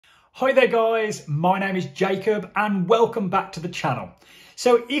Hi there guys, my name is Jacob and welcome back to the channel.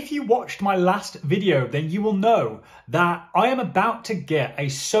 So if you watched my last video, then you will know that I am about to get a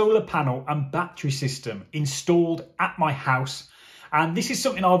solar panel and battery system installed at my house. And this is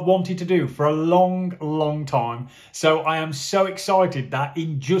something I've wanted to do for a long time. So I am so excited that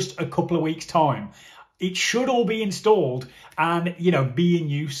in just a couple of weeks time, it should all be installed and, be in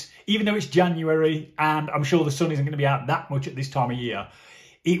use, even though it's January and I'm sure the sun isn't going to be out that much at this time of year.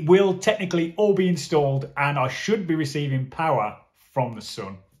 It will technically all be installed and I should be receiving power from the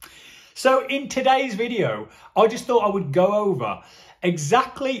sun. So in today's video, I just thought I would go over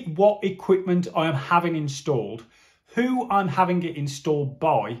exactly what equipment I am having installed, who I'm having it installed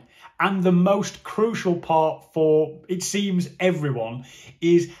by, and the most crucial part for, it seems, everyone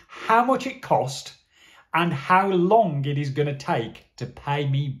is how much it cost and how long it is going to take to pay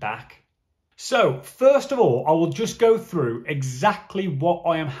me back. So first of all, I will just go through exactly what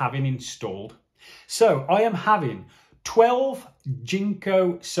I am having installed. So I am having 12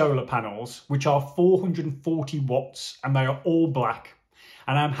 Jinko solar panels, which are 440 watts and they are all black.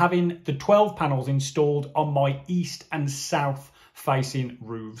 And I'm having the 12 panels installed on my east and south facing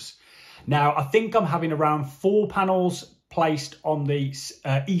roofs. Now, I think I'm having around 4 panels placed on the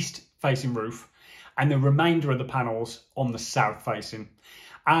east facing roof and the remainder of the panels on the south facing.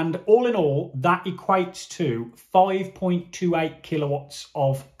 And all in all, that equates to 5.28 kilowatts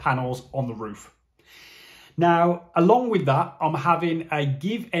of panels on the roof. Now, along with that, I'm having a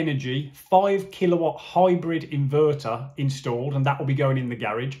GivEnergy 5 kilowatt hybrid inverter installed, and that will be going in the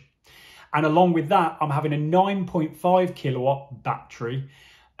garage. And along with that, I'm having a 9.5 kilowatt battery,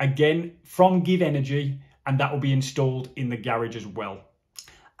 again from GivEnergy, and that will be installed in the garage as well.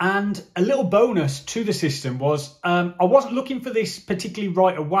 And a little bonus to the system was, I wasn't looking for this particularly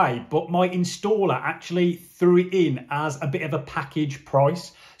right away, but my installer actually threw it in as a bit of a package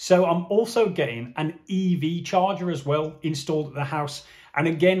price. So I'm also getting an EV charger as well installed at the house. And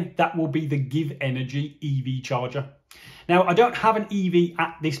again, that will be the GivEnergy EV charger. Now, I don't have an EV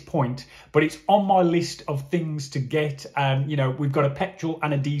at this point, but it's on my list of things to get. We've got a petrol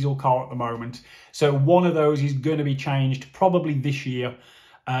and a diesel car at the moment. So one of those is going to be changed probably this year.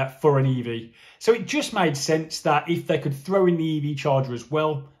 For an EV. So it just made sense that if they could throw in the EV charger as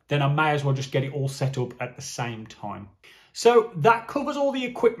well, then I may as well just get it all set up at the same time. So that covers all the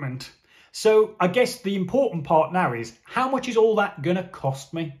equipment. So I guess the important part now is, how much is all that going to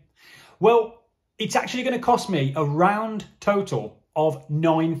cost me? Well, it's actually going to cost me a round total of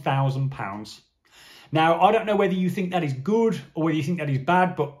 £9,000. Now, I don't know whether you think that is good or whether you think that is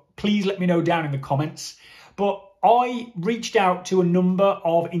bad, but please let me know down in the comments. But I reached out to a number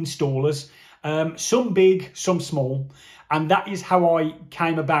of installers, some big, some small, and that is how I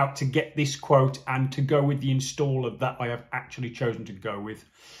came about to get this quote and to go with the installer that I have actually chosen to go with.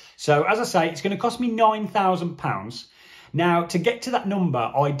 So as I say, it's going to cost me £9,000. Now, to get to that number,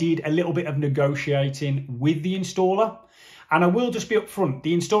 I did a little bit of negotiating with the installer, and I will just be upfront,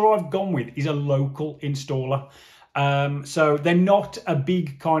 the installer I've gone with is a local installer. So they're not a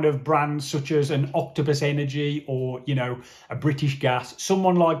big kind of brand such as an Optimisers Energy or, a British Gas,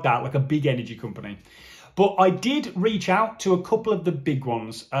 someone like that, like a big energy company. But I did reach out to a couple of the big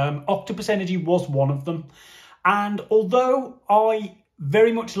ones. Optimisers Energy was one of them. And although I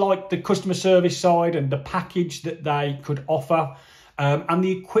very much liked the customer service side and the package that they could offer and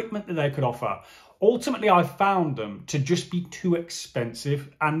the equipment that they could offer, ultimately I found them to just be too expensive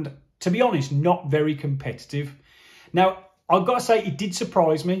and, to be honest, not very competitive. Now, I've got to say, it did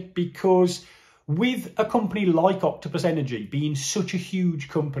surprise me because with a company like Optimisers Energy being such a huge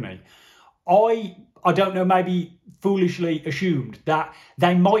company, I don't know, maybe foolishly assumed that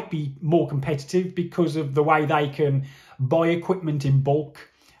they might be more competitive because of the way they can buy equipment in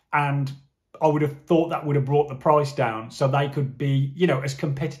bulk. And I would have thought that would have brought the price down so they could be, as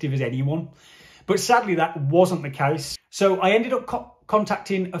competitive as anyone. But sadly, that wasn't the case. So I ended up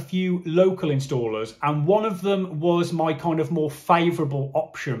contacting a few local installers, and one of them was my kind of more favourable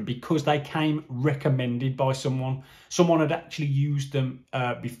option because they came recommended by someone. Someone had actually used them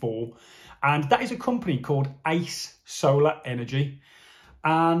before. And that is a company called Ace Solar Energy.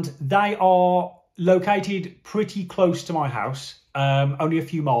 And they are located pretty close to my house, only a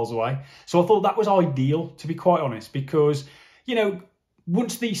few miles away. So I thought that was ideal, to be quite honest, because,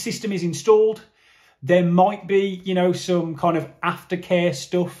 once the system is installed, there might be, some kind of aftercare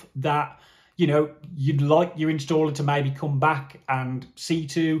stuff that, you'd like your installer to maybe come back and see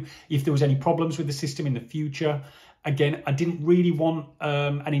to if there was any problems with the system in the future. Again, I didn't really want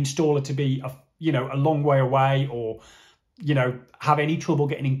an installer to be, a long way away or, have any trouble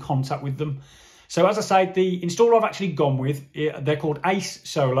getting in contact with them. So as I say, the installer I've actually gone with, they're called Ace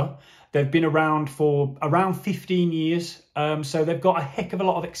Solar. They've been around for around 15 years. So they've got a heck of a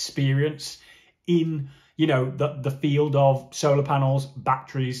lot of experience in, you know, the field of solar panels,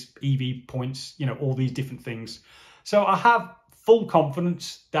 batteries, EV points, you know, all these different things. So I have full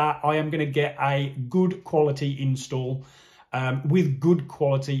confidence that I am going to get a good quality install with good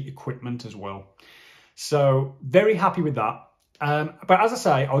quality equipment as well. So very happy with that. But as I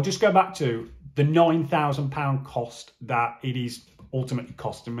say, I'll just go back to the £9,000 cost that it is ultimately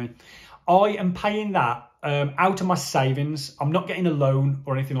costing me. I am paying that out of my savings. I'm not getting a loan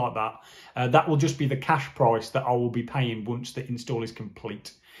or anything like that. That will just be the cash price that I will be paying once the install is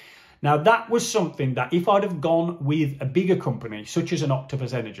complete. Now, that was something that if I'd have gone with a bigger company, such as an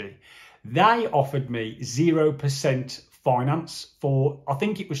GivEnergy, they offered me 0% finance for, I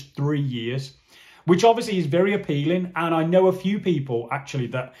think it was 3 years, which obviously is very appealing. And I know a few people actually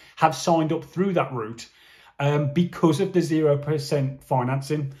that have signed up through that route because of the 0%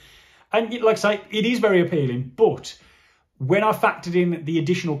 financing. And like I say, it is very appealing, but when I factored in the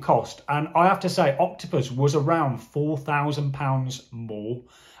additional cost, and I have to say Octopus was around £4,000 more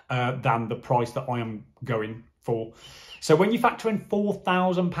than the price that I am going for. So when you factor in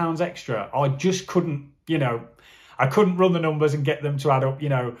 £4,000 extra, I just couldn't, you know, I couldn't run the numbers and get them to add up. You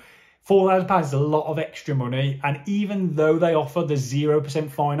know, £4,000 is a lot of extra money. And even though they offer the 0%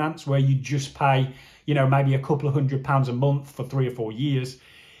 finance where you just pay, you know, maybe a couple of £100 a month for 3 or 4 years,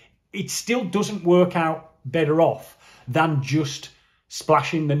 it still doesn't work out better off than just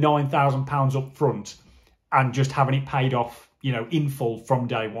splashing the £9,000 up front and just having it paid off, you know, in full from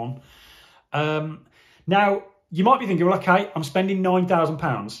day one. Now, you might be thinking, well, okay, I'm spending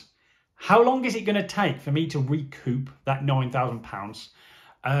 £9,000. How long is it going to take for me to recoup that £9,000?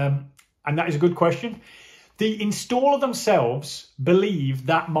 And that is a good question. The installer themselves believe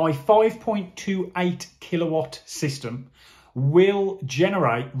that my 5.28 kilowatt system will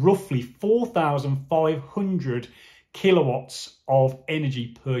generate roughly 4,500 kilowatts of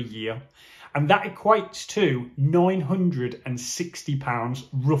energy per year. And that equates to £960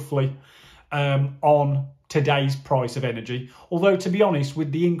 roughly on today's price of energy. Although, to be honest,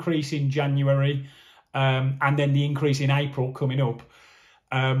 with the increase in January and then the increase in April coming up,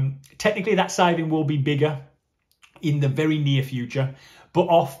 technically that saving will be bigger in the very near future. But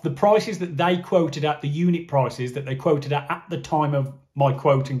off the prices that they quoted at, the unit prices that they quoted at the time of my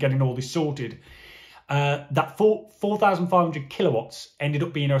quote and getting all this sorted, that 4,500 kilowatts ended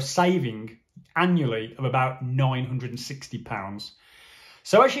up being a saving annually of about £960.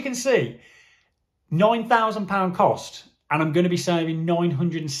 So as you can see, £9,000 cost, and I'm going to be saving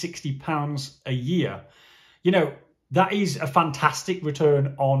 £960 a year. You know, that is a fantastic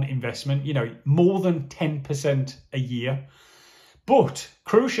return on investment, you know, more than 10% a year. But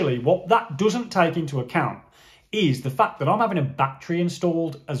crucially, what that doesn't take into account is the fact that I'm having a battery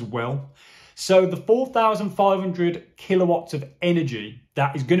installed as well. So the 4,500 kilowatts of energy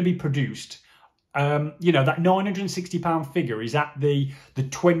that is going to be produced, you know, that £960 figure is at the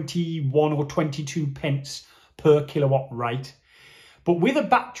 21 or 22 pence per kilowatt rate. But with a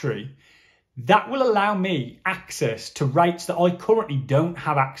battery, that will allow me access to rates that I currently don't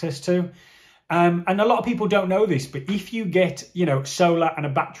have access to. And a lot of people don't know this, but if you get, you know, solar and a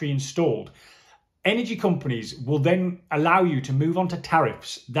battery installed, energy companies will then allow you to move on to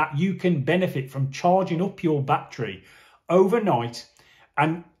tariffs that you can benefit from charging up your battery overnight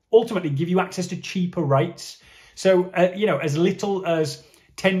and ultimately give you access to cheaper rates. So, you know, as little as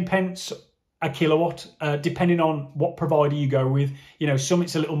 10 pence a kilowatt, depending on what provider you go with. You know, some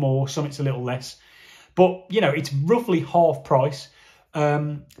it's a little more, some it's a little less. But, you know, it's roughly half price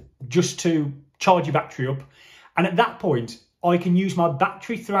just to charge your battery up. And at that point, I can use my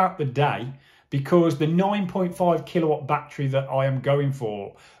battery throughout the day because the 9.5 kilowatt battery that I am going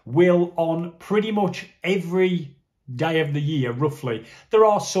for will on pretty much every day of the year, roughly. There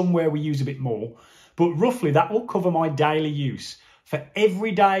are some where we use a bit more, but roughly that will cover my daily use for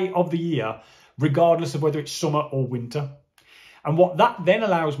every day of the year, regardless of whether it's summer or winter. And what that then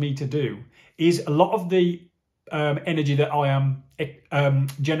allows me to do is a lot of the energy that I am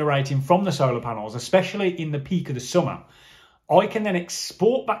generating from the solar panels, especially in the peak of the summer, I can then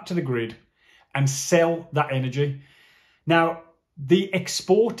export back to the grid and sell that energy. Now, the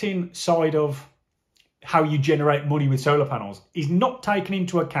exporting side of how you generate money with solar panels is not taken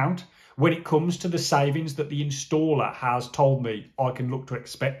into account when it comes to the savings that the installer has told me I can look to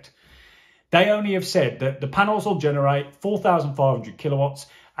expect. They only have said that the panels will generate 4,500 kilowatts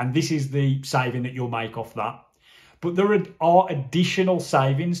and this is the saving that you'll make off that. But there are additional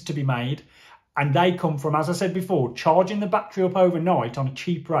savings to be made, and they come from, as I said before, charging the battery up overnight on a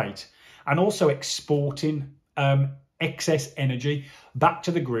cheap rate and also exporting excess energy back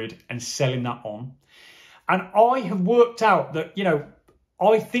to the grid and selling that on. And I have worked out that,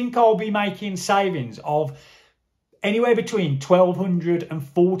 I think I'll be making savings of anywhere between £1,200 and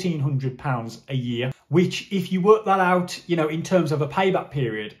 £1,400 a year, which if you work that out, in terms of a payback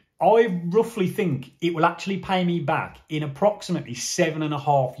period, I roughly think it will actually pay me back in approximately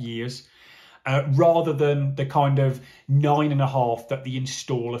 7.5 years, rather than the kind of 9.5 that the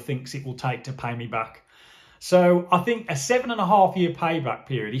installer thinks it will take to pay me back. So I think a 7.5 year payback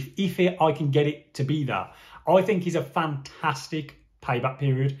period, if I can get it to be that, I think is a fantastic payback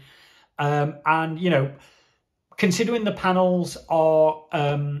period. And, considering the panels are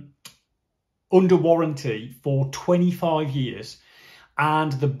under warranty for 25 years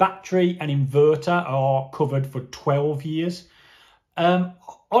and the battery and inverter are covered for 12 years,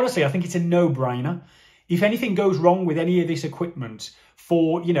 honestly, I think it's a no-brainer. If anything goes wrong with any of this equipment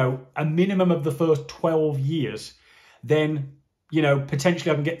for, a minimum of the first 12 years, then,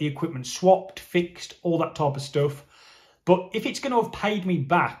 potentially I can get the equipment swapped, fixed, all that type of stuff. But if it's going to have paid me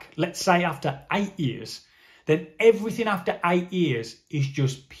back, let's say after 8 years, then everything after 8 years is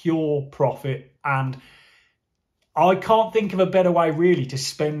just pure profit. And I can't think of a better way really to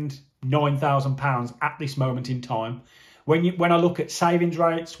spend £9,000 at this moment in time. When I look at savings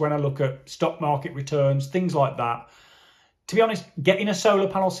rates, when I look at stock market returns, things like that, to be honest, getting a solar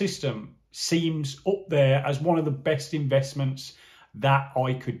panel system seems up there as one of the best investments that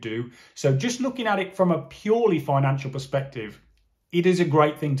I could do. So just looking at it from a purely financial perspective, it is a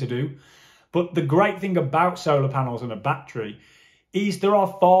great thing to do. But the great thing about solar panels and a battery is there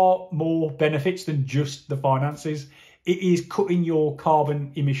are far more benefits than just the finances. It is cutting your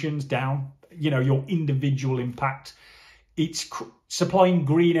carbon emissions down, your individual impact. It's supplying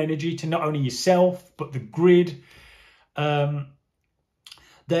green energy to not only yourself, but the grid.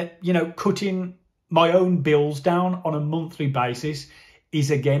 Cutting my own bills down on a monthly basis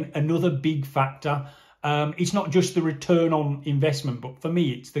is, again, another big factor. It's not just the return on investment, but for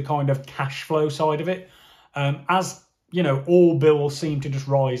me, it's the kind of cash flow side of it. As all bills seem to just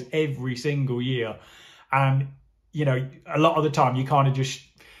rise every single year. And, a lot of the time you kind of just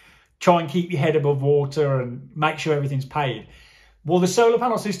try and keep your head above water and make sure everything's paid. Well, the solar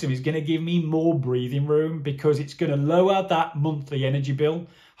panel system is going to give me more breathing room because it's going to lower that monthly energy bill,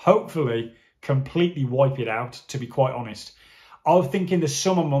 hopefully completely wipe it out, to be quite honest. I think in the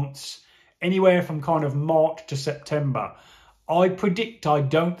summer months, anywhere from kind of March to September, I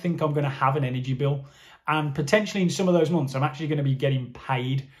don't think I'm going to have an energy bill. And potentially in some of those months, I'm actually going to be getting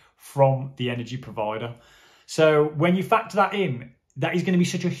paid from the energy provider. So when you factor that in, that is going to be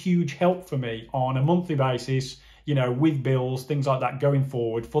such a huge help for me on a monthly basis, with bills, things like that going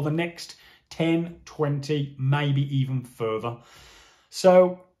forward for the next 10, 20, maybe even further.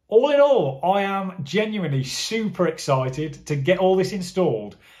 So all in all, I am genuinely super excited to get all this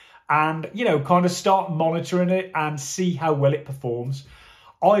installed and, kind of start monitoring it and see how well it performs.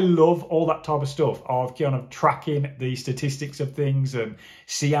 I love all that type of stuff of kind of tracking the statistics of things and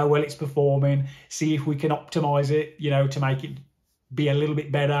see how well it's performing, see if we can optimize it, to make it be a little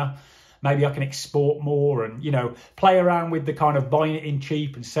bit better. Maybe I can export more and, play around with the kind of buying it in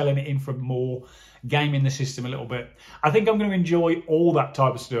cheap and selling it in for more, gaming the system a little bit. I think I'm going to enjoy all that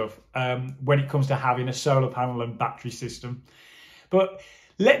type of stuff when it comes to having a solar panel and battery system. But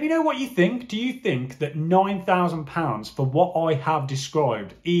let me know what you think. Do you think that £9,000 for what I have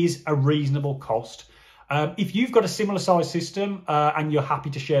described is a reasonable cost? If you've got a similar size system and you're happy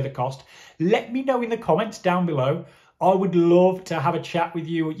to share the cost, let me know in the comments down below. I would love to have a chat with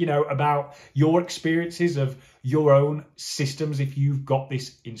you, about your experiences of your own systems if you've got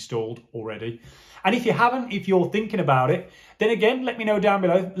this installed already. And if you haven't, if you're thinking about it, then again, let me know down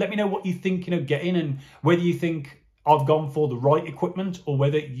below. Let me know what you're thinking of getting and whether you think I've gone for the right equipment or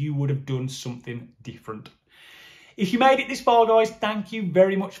whether you would have done something different. If you made it this far, guys, thank you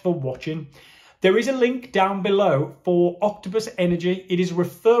very much for watching. There is a link down below for Optimus Energy. It is a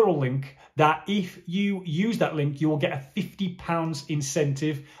referral link that if you use that link, you will get a £50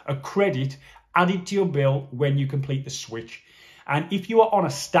 incentive, a credit added to your bill when you complete the switch. And if you are on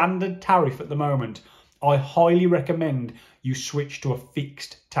a standard tariff at the moment, I highly recommend you switch to a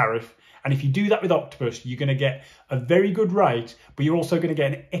fixed tariff. And if you do that with Optimus, you're going to get a very good rate, but you're also going to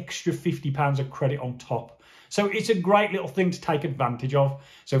get an extra £50 of credit on top. So it's a great little thing to take advantage of.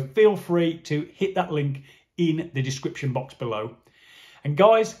 So feel free to hit that link in the description box below. And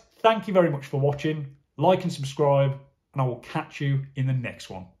guys, thank you very much for watching. Like and subscribe, and I will catch you in the next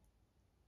one.